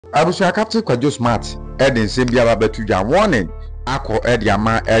Abusia Captain Kwajo Smart Eden Sembia Babetuja warning akọ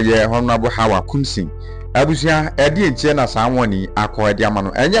ediama eye Honorable Hawa Koomson abusia edi entie na sanwoni akọ ediama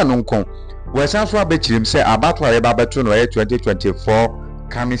no enye no nko wesan so abechirim se abatwa ye babetu no 2024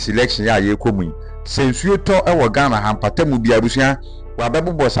 coming selection ya ye komu sensuo to ewo Ghana hampatamu bi abusia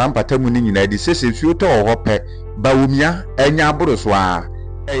wabebbo sampatamu ni nyina di se sensuo to ho pe Bawumia enya aboro so a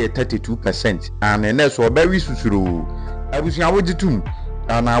eye 32% and na so obawi susuru abusia wogitum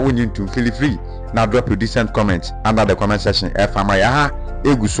and I want you to feel free now drop your decent comments under the comment section efamaya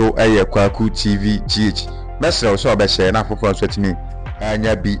eguso Kwaku TV GH message so be share na fofo so timi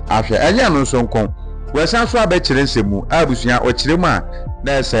anya bi ahwe anya no so nkon we san so abekire nsemu abusua okiremu a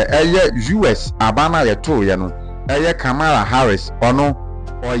na se US abana ye to ye no Kamala Harris ono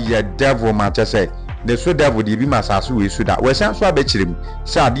oye devil ma chese the so devil di bi masaso we so da we san so abekirem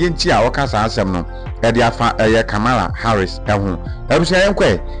se ade nti a woka san asem no ede afa Kamala Harris ehu abusia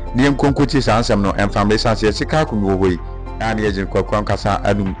yenkwe ne yenkonkochi san asem no emfambe san se sika kunu wo yi ani ejin kwakwan kasa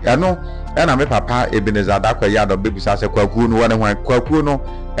anum eno na me papa Ebenezer Adakwa ya do bebusa se kwaku no wone hwan kwaku no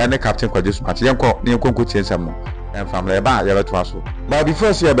ene Captain Kwajo Smart yenko ne yenkonkochi ensem no emfamle ba ye beto aso but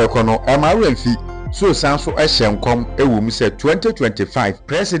before se be ko no emawemfi so sanso ehyenkom ewo mu se 2025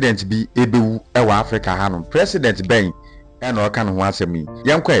 president bi ebewu ewa Africa hanom president ben ena oka no ho asemi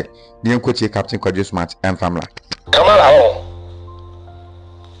yenkwe ne yenkochi Captain Kwajo Smart emfamla Kamala ho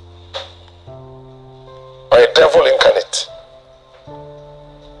a devil incarnate.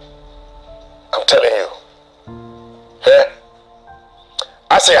 I'm telling you. Eh?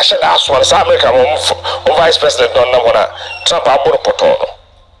 I say I shall ask one America on vice president on number Trump aboro potono.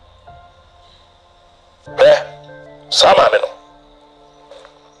 Eh? Sama me no.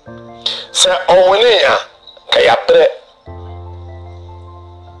 Say owini ya ka yabre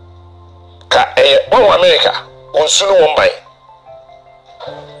ka on America on sunu won bai.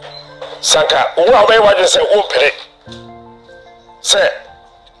 Sanka uwa bai waje say o pere. Say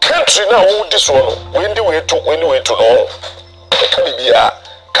country na wo dis one when the way to no can be a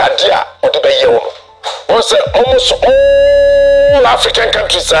cardia or the bay no once almost all African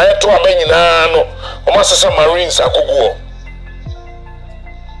countries are to amenyina no almost some marines akoguo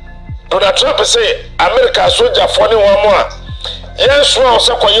Donald Trump say America soldier for ni one more yes one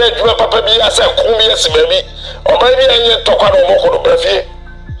say koye adwuma papa bi asa kum yes baby o ba bi anye tokwa no mo ko do brafie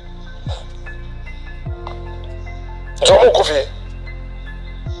so mo kofi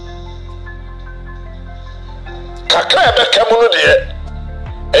kakra ebe kemu no de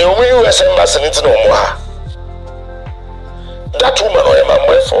eyomu US embassy nti no mo ha that woman o ema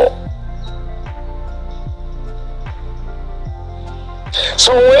mo for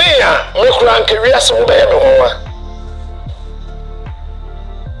so we ya me kura nke wiase wo be me ho wa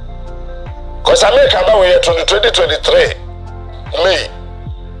cause America ba we 2023 May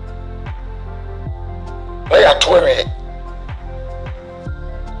na ya towe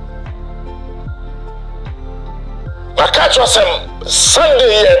Makacho sem Sunday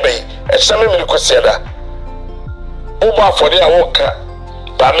here be exame me kwesiada oba for there woka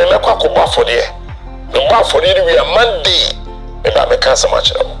ba me mekwa ko ba for there no ba for there we Monday e ba me kan sama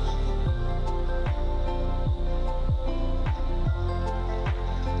chira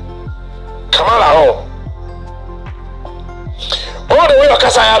Kamala ho o de we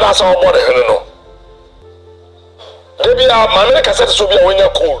okasa ya da so obo de hene no de bia mamele kasa so bia wonya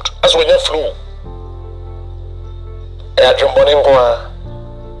cold as wonya flu Adrimboni ngwa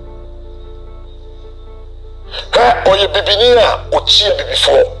ka oye bibinia ochie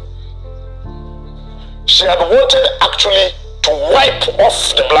before she had wanted actually to wipe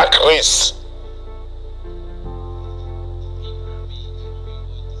off the black race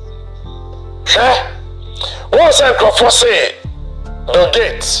once and for say Bill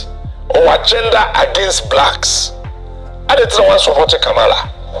Gates or agenda against blacks I didn't want to support Kamala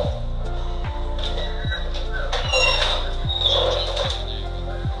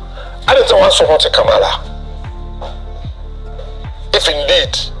I didn't want to support Kamala. If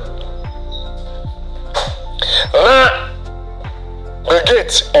indeed, now Bill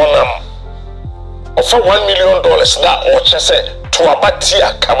Gates on offer $1 million that or just say to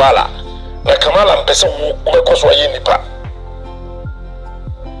abatia Kamala. Na Kamala mpese because wa nipa.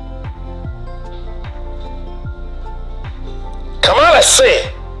 Kamala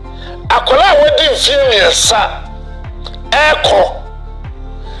say, akola wedding film sa eko.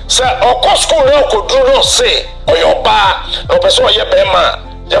 Say oko school na ko duro no say oyoba no person oye bema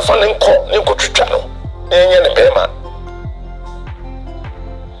ya fa ne nko twitwa no enye ne bema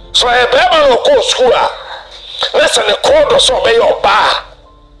so e bema no ko school a na say ne ko do so be yoba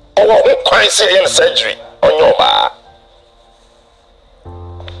owo ho kwan say yen surgery onyoba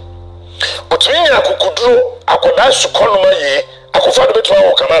otumi akukuduro akoda sukonoma ye akofa do betuma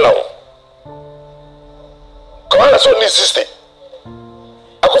wo Kamala ho Kamala so ni 60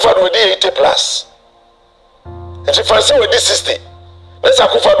 akofa do 80 plus enti fancy we 60 let's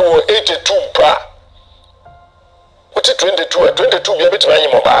akofa do 82 pa what 22 bia betuma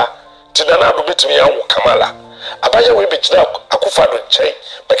nyimo ba ti dana do betumi awo Kamala abaya we betina akofa do nkyai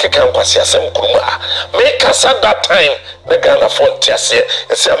bekeka nkwase asem kuruma make us at that time the Ghana frontier say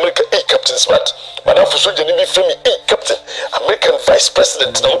America captain smart madam for soldier ni be frame captain American vice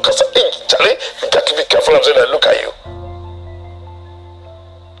president na ukasa Charlie you got to be careful. I'm saying look at you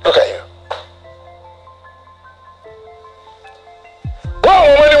wow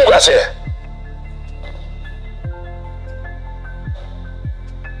woman in grass here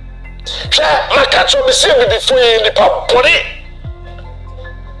ma catch up the same before in the pub body.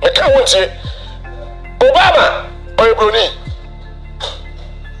 I can't want you. Obama or Bruni.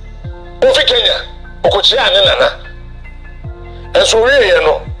 Ofi Kenya, Okochia and Nana. And so really, you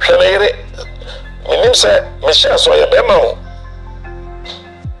know, Shanere, my name said Michelle Soya Bema.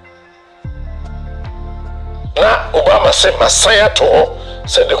 Now Obama said Messiah to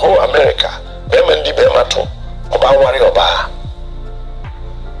said the whole America. Bemen di Bema to Oba Wari Oba.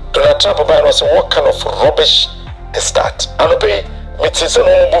 Donald Trump was what kind of rubbish is that? And obey it is an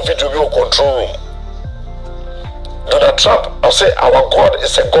old video control room. Donald Trump, I'll say our God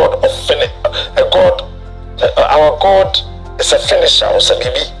is a God of our God is a finisher, I'll say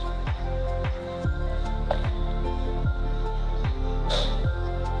maybe.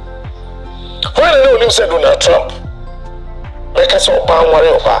 When I know him say Donald Trump, make us all bound worry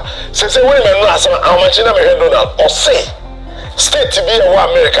over. Say women know how much in America Donald or say. State to be a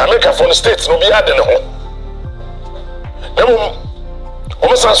America from the states no be adding home.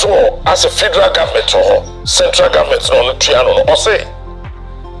 Almost as a federal government or central government on the triano or say.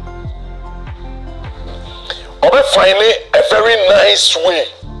 Or finding a very nice way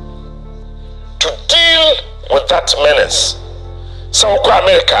to deal with that menace. So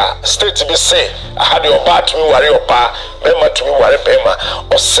America state to be say I had your bar to me worry your bar, Bema to me worry Bema,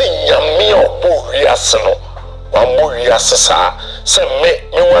 or say Yami or Boo Riasano. Wambu yasasa se me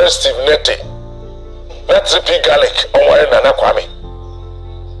worry Steve Nete na trippy garlic on worry Nana Kwame.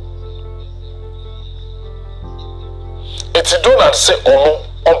 It's a donut say ono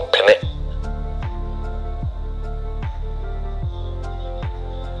on penny.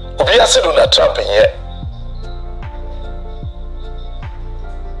 Ubia se Donald Trump here.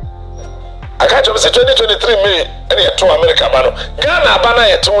 I can't say 2023 May any to America bano. Ghana bana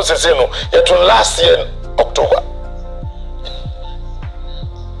yet to say no yet to last year October.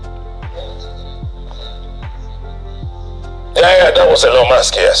 Yeah, that was Elon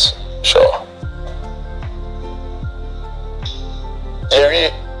Musk, yes, sure.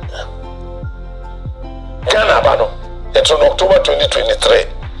 Yeah, Ghana bano, it's on October 2023,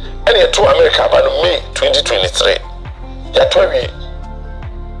 and yet to America bano May 2023. Yeah, 12 years.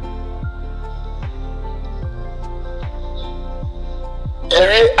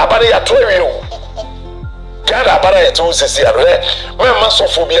 Yeah, about ya 12 years. Ghana bana yet to say, "Where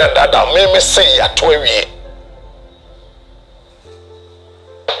masophobia and that may say ya 12 years."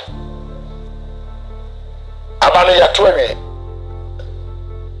 Abano ya 12 years.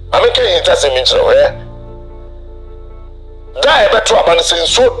 America is just a mention where die better abano say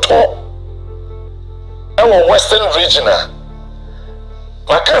so tall. Our Western regional.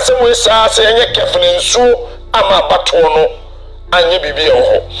 Makase mo isa say enye careful nso ama batono anye bibia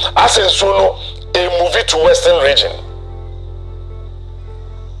ho. Ase nso no a movie to Western region.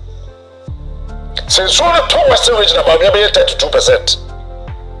 Since so the to Western region about maybe 32%.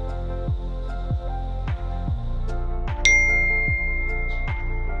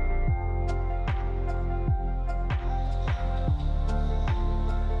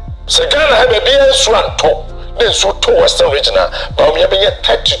 So Ghana have a beer swan top, then so to Western regional, but we have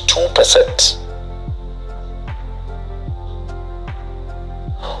 32%.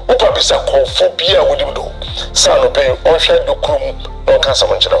 Upa bisa kophobia with him do. Son of pay on shed do krum no cancer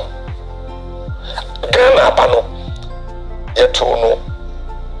manchino. Ghana Bano Yetono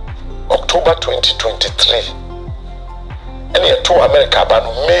October 2023. And yet to America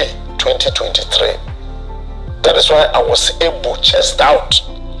Bano May 2023. That is why I was able to chest out.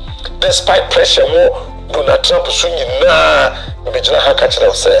 Despite pressure, Donald Trump swinging na Bijana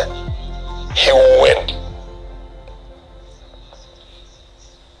Hakachel say he will win.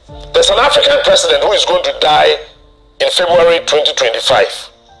 There's an African president who is going to die in February 2025.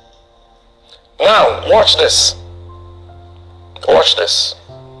 Now, watch this. Watch this.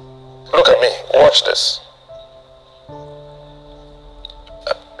 Look at me. Watch this.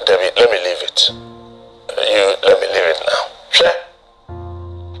 David, let me leave it.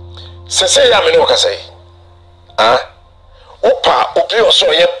 say ya me no ka say upa obi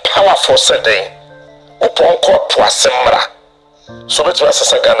oso ye powerful setting upa onko to asemra so betu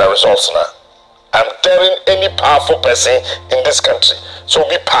asesa Ghana results na. I'm telling any powerful person in this country so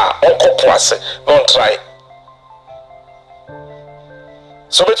be power onko to ase don't try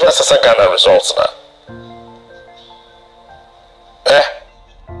so betu asesa Ghana results na.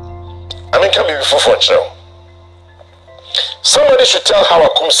 I mean, can be before for now. Somebody should tell Hawa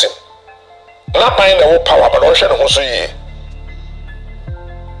Koomson. Not buying the whole power, but also the whole ye.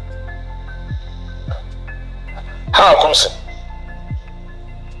 Hawa Koomson.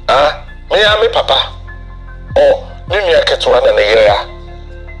 Me and me papa. Oh, Nini Ketuan and the area.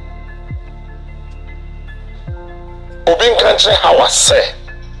 Ubin country Hawa say.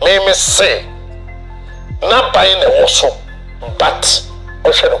 Me say. Not buying the whole but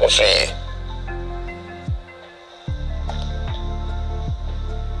also the whole ye.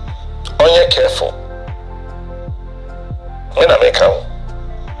 Onye careful. Me na make am.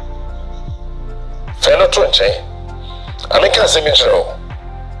 Fe no to nche. Ameka se mi jiro.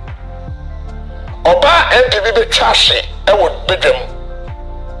 Oba MPB be twahwe e wo bedwam.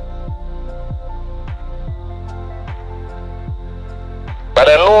 But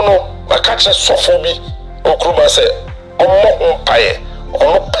no maka che sofo bi okruma se omo mpaye.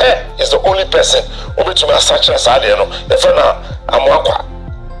 Ono pe is the only person obetumi asache sa de no. E fe na amoakwa.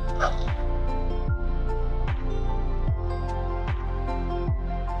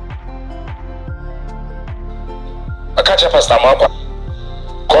 Catch up as Tamaqua.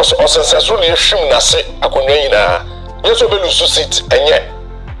 Cause or sensational you shim na se akonwa nyina. Yeso be lusu sit enye.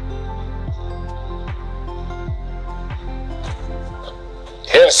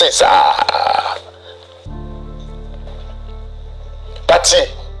 Hen say But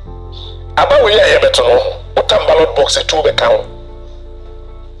aba we ya beto no. Utam ballot box e 2 be count.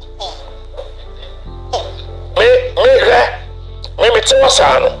 Me te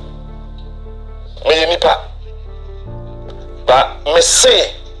wasa no. Me nipa. But me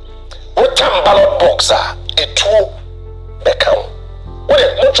say, what time ballot box a 2 become? What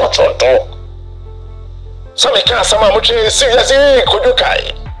a no church on door. Some can't some much serious could you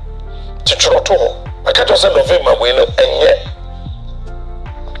kai? Titroto. I can't just November winner and yet.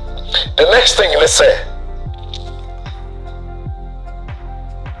 The next thing let's say.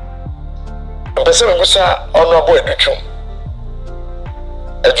 Ambassador Musa Honorable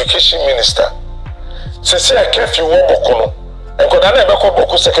Education Minister. Since I can't feel one and could I never call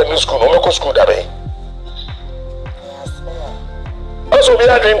Boku secondary school, no medical school that way. Also, we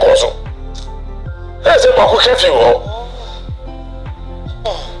are doing also. There's a Boku curfew.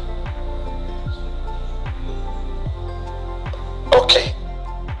 Okay.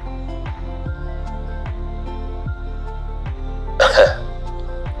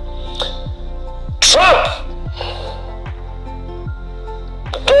 Trump.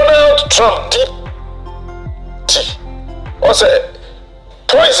 Donald Trump deep. Or say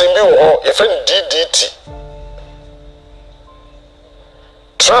poison be your friend DDT.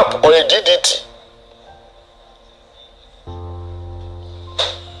 Trump or a DDT.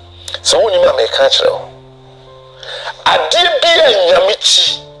 So when you make catch now, a DB and Yamichi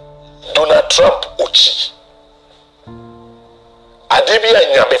Donald Trump Uchi. A DB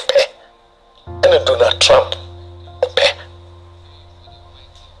and Yamipe and a Donald Trump Pe.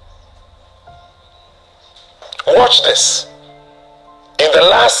 Watch this. In the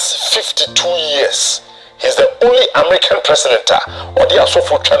last 52 years, he's the only American president or the also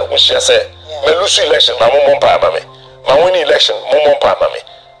for China who she say, me lose election, my mom pa mame. My win election, mom pa mame.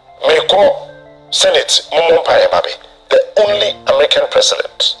 Me call Senate, mom pa mame. The only American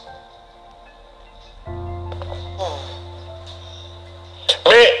president.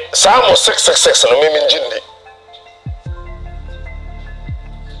 Me Samo 666 no me minjindi.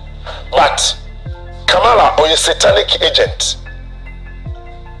 But Kamala or a satanic agent.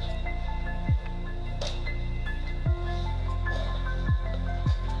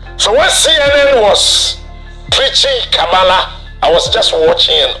 So when CNN was preaching Kamala, I was just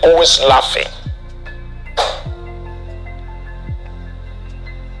watching and always laughing.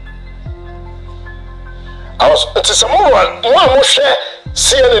 I was, it is a more share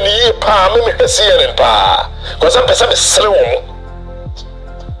CNN ye pa, me CNN pa. Because I'm person is slow.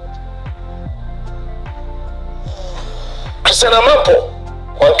 Christian Amampo,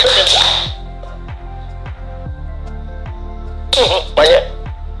 one capital.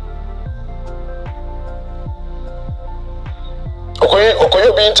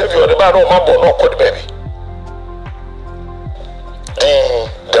 Okoye be interviewed about no mambo no code baby.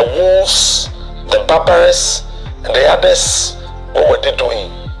 The wolves, the barbarians, and the others, what were they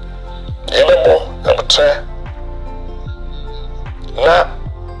doing? yebebo abetre na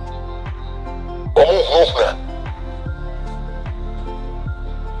omuhuna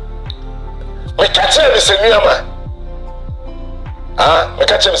me kache me senuama me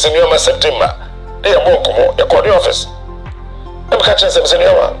kache me senuama September e yebo komo e kodi office me kache me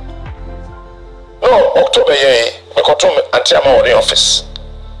senuama no October ye me kotum anti ama woni office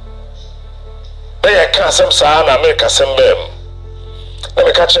they can some sa na America sembem na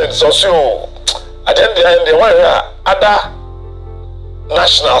me kache so at the end the one other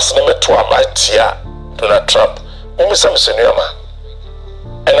nationals na meto abatia Donald Trump some senuama.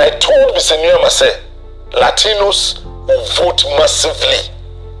 And I told Mr. Newman, say, Latinos will vote massively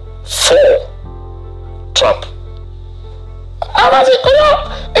for Trump. I was like,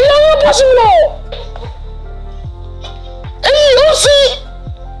 it's possible. Hey, you see?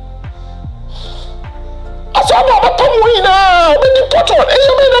 I thought about the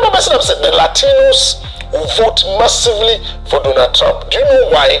Latinos will vote massively for Donald Trump. Do you know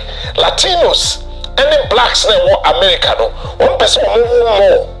why? Latinos any blacks in America, no, one person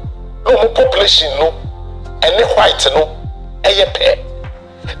more, no more population, no, any white, no, a pair.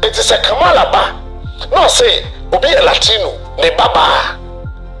 It is a Kamala ba, no say, obe a Latino, ne baba,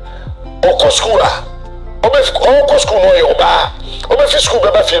 oko skula, oko school no yoba, obe fi school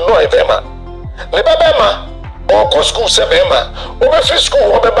baba fi no evema, ne baba oko school se bema, obe fi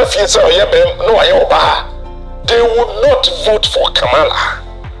school baba fi se oyebem no ayoba. They would not vote for Kamala.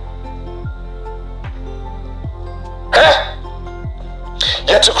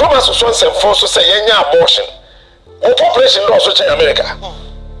 Yet to come as a son and force to say any abortion. What population also in America?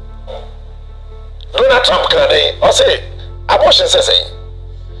 Donald Trump can or say abortion says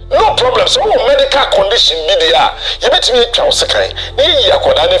no problem. So medical condition media, you bet me Chausakai, ye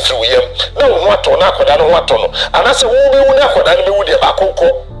Yakodane through him. No what on Akodano what on, and I say, who will not Kodani with the Bakoko.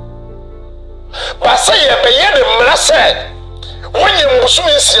 But say, I said, when you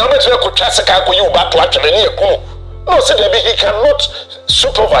Muslim see how much could Chasaka you back to actually near Kumu. No, said he cannot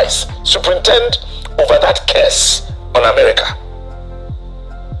superintend over that case on America.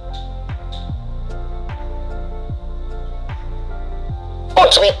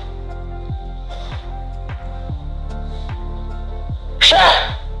 What me? Sure.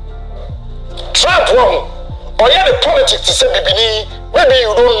 Trump won. Or yeah, the politics to say maybe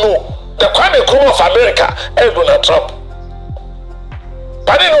you don't know the crime of America and Donald Trump.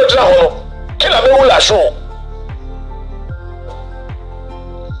 But I know kill a me show.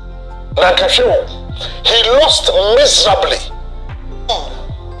 He lost miserably.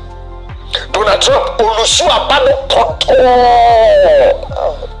 Donald Trump ulusu abado poto.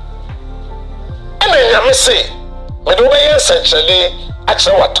 And then you say, me do be essentially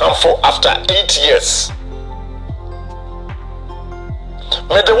actually what time for after 8 years.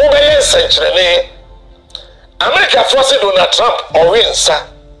 Me do be essentially America forcing Donald Trump or win sir.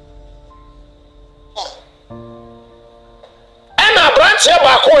 And a branch here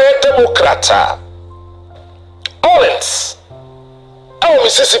back a Democrat. Owens. Oh,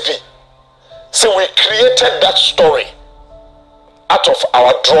 Mississippi. So we created that story out of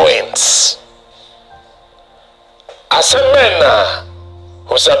our drawings. As a man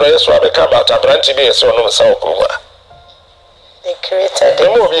who said, yes, we have come about a branch here, so no South Korea. They created the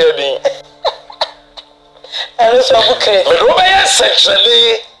movie. I was okay. But over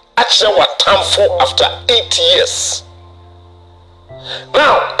essentially, actually, what time for after 8 years.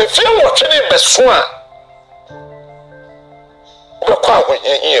 Now, if you're watching it, Beswa, we're quite with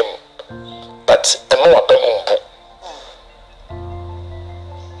him, but I'm not a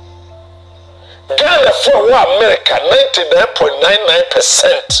Ghana for America,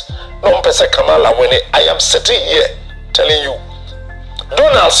 99.99%. No person Kamala when I am sitting here telling you,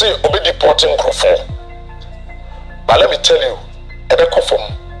 Donald say obe deporting Crawford. But let me tell you,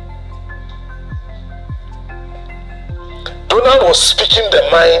 Donald was speaking the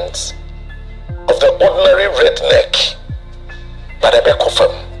minds of the ordinary redneck. But I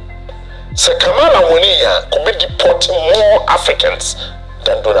confirm. So Kamala Winiya could be deporting more Africans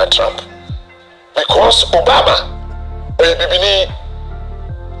than Donald Trump. Because Obama, the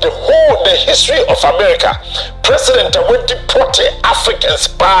history of America, President will deport Africans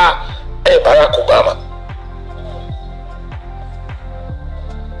by Barack Obama.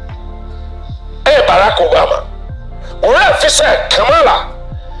 Barack Obama. Where if said Kamala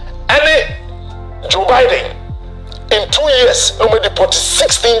and Joe Biden in 2 years, nobody deported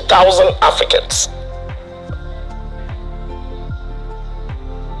 16,000 Africans.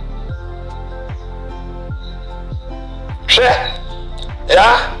 Sure.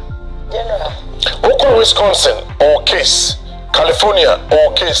 Yeah? General. Local Wisconsin or case California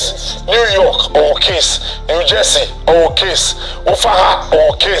or case, New York or case, New Jersey or case, Ufaha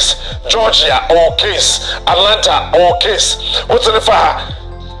or case, Georgia or case, Atlanta or case. What's the Faha?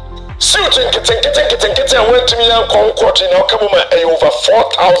 Suit and kitten went to me and court in Okamuma over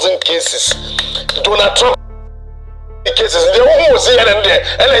 4,000 cases. Donald Trump cases, the woman was here and there,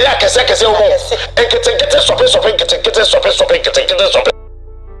 and a yak and kitten stopping.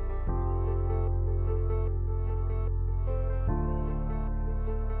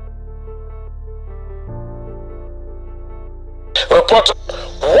 Report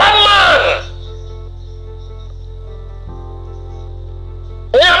one man.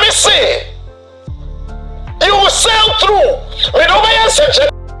 Yeah, me say you will sail through with over such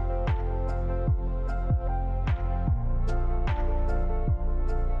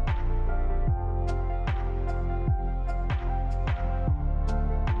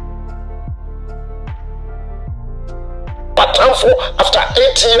after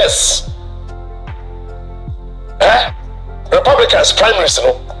 8 years. Republicans primaries, you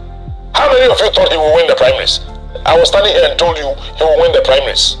know. How many of you thought he will win the primaries? I was standing here and told you he will win the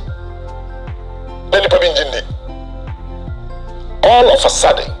primaries. Then all of a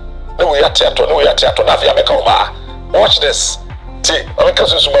sudden, watch this.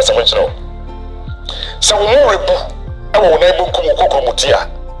 So we know rebu. I will never come mutia.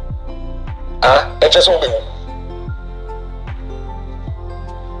 And just only.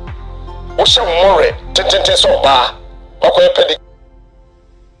 We shall more tintin so bar. Okay,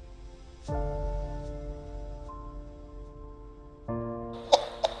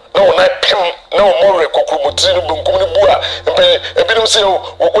 no, not pim, no more Kokumutri, Bunkumua, and Benum say,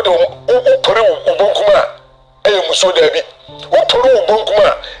 Peru, Bunkuma, a Muso Debbie, Peru, Bunkuma,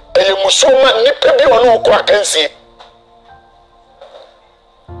 a Musoma, Nipebi or no quack and see.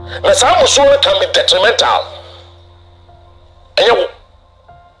 Now, some Musoma can be detrimental.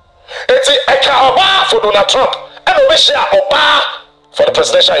 It's a car for Donald Trump. And we share Oba for the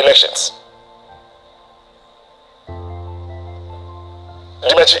presidential elections.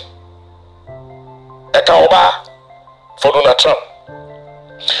 Dimechi, Eka Oba for Donald Trump.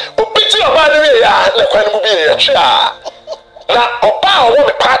 Obiti Oba ni ya na kwani mu bi ya twa. Na Oba wo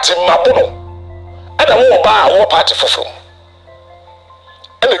me party mabono. Ana wo Oba wo party fufum.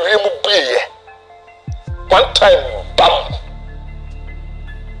 Ana wi mu bi one time bam.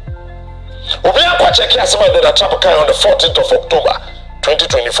 We'll be able to check here some of the Trump on the 14th of October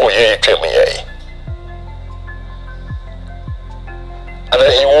 2024. Yeah, he came here. And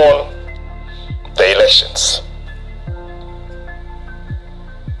then he won the elections.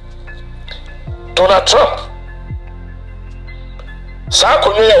 Donald Trump.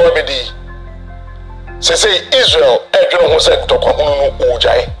 Sakonya Wabedi. Say Israel, Edwin was sent to Kwahunu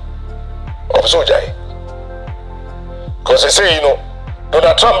Ujai. Of Zojai. Because they say, you know,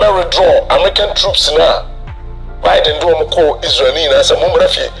 Donald Trump may withdraw American troops now. Biden do call Israeli as a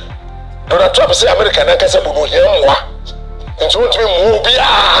mumrafi. Donald Trump say America na kasa budu yamwa. Nti won't be move ya.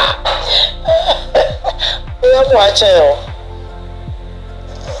 Yamwa cheo.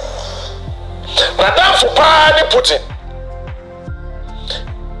 Madam for party Putin.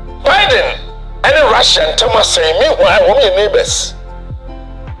 Biden and Russia and Thomas say meanwhile we are neighbors.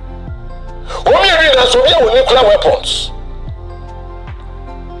 We are Soviet with nuclear weapons.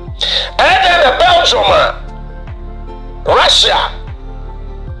 And then Belgium, Russia,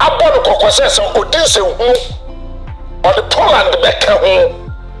 upon the Caucasus, Odinse, or the Poland, Becca,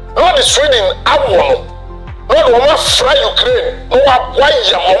 not the Sweden, Awon, not the woman fry Ukraine, no, why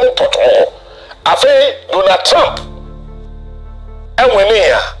Yamu Poto, Afe Donald Trump, and when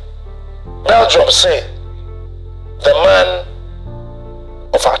here, Belgium say, the man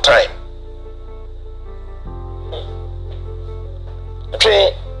of our time.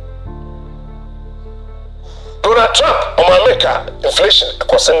 Okay. Donald Trump on America inflation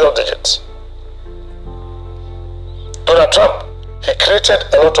across single digits. Donald Trump, he created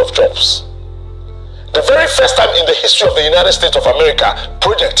a lot of jobs. The very first time in the history of the United States of America,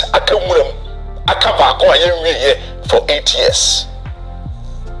 project Akamuram Akabako for 8 years.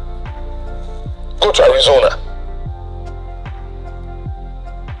 Go to Arizona.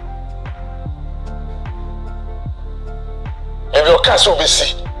 Maybe your castle be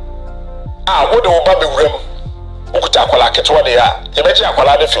see. What the Obama room? Ukuta akwala ketwa de ya yebeji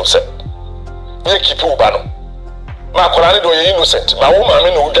akwala de feel set ye keep ubano ma akwala de ye innocent ma wo ma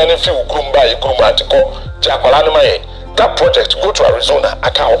me no udwane feel kurumba ye kurumba atiko ti akwala de ma ye that project go to Arizona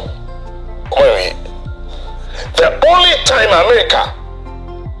account. The only time America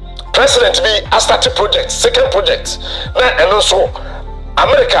president be a started project second project na and also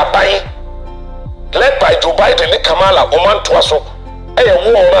America buying led by Joe Biden and Kamala Omantuaso,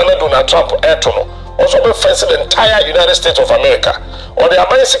 war on Donald Trump Etono, also be fencing the entire United States of America, or the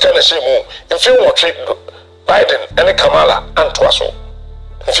American Shimu, if you watch it, Biden and Kamala Antuaso.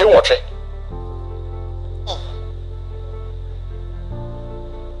 If you watch it.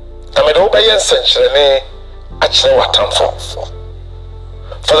 I mean, obey century, actually, what I'm for.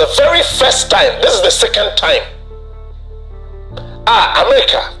 For the very first time, this is the second time.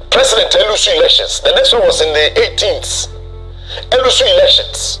 America, President Elusu elections. The next one was in the 18th. Elusu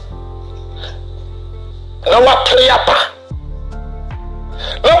elections. Now what play up?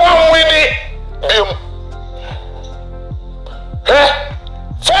 Now one winning.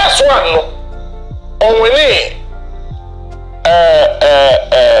 First one on winning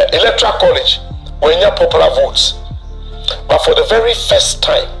electoral college when you popular votes. But for the very first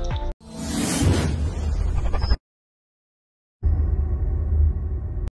time,